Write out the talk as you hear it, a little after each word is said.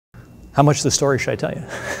How much of the story should I tell you?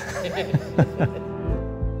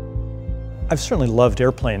 I've certainly loved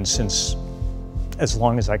airplanes since as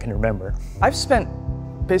long as I can remember. I've spent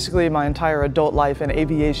basically my entire adult life in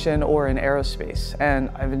aviation or in aerospace, and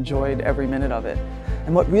I've enjoyed every minute of it.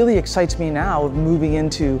 And what really excites me now, moving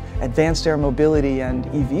into advanced air mobility and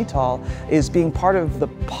eVTOL, is being part of the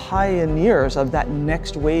pioneers of that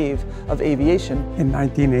next wave of aviation. In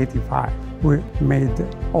 1985, we made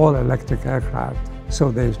all-electric aircraft,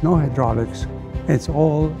 so there's no hydraulics. It's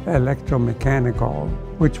all electromechanical,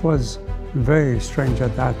 which was very strange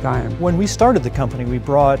at that time. When we started the company, we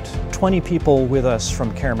brought 20 people with us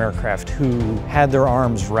from Karam Aircraft who had their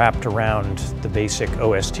arms wrapped around the basic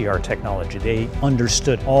OSTR technology. They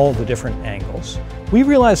understood all the different angles. We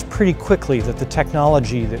realized pretty quickly that the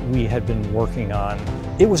technology that we had been working on,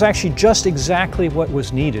 it was actually just exactly what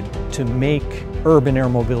was needed to make urban air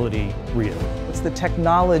mobility real. It's the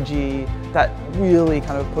technology that really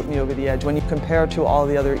kind of put me over the edge. When you compare to all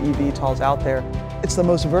the other eVTOLs out there, it's the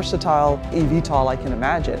most versatile eVTOL I can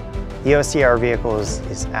imagine. The OSTR vehicle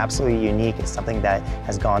is absolutely unique. It's something that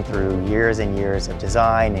has gone through years and years of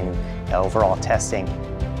design and overall testing.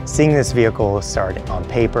 Seeing this vehicle start on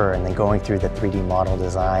paper and then going through the 3D model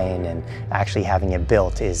design and actually having it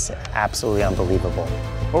built is absolutely unbelievable.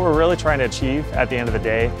 What we're really trying to achieve at the end of the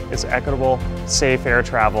day is equitable, safe air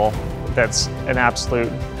travel that's an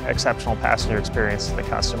absolute exceptional passenger experience to the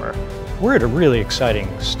customer. We're at a really exciting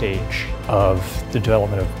stage of the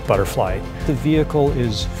development of Butterfly. The vehicle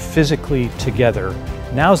is physically together.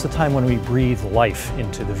 Now's the time when we breathe life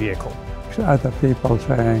into the vehicle. Other people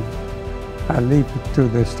saying, I leave it to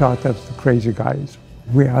the startups, the crazy guys.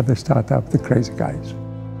 We are the startup, the crazy guys.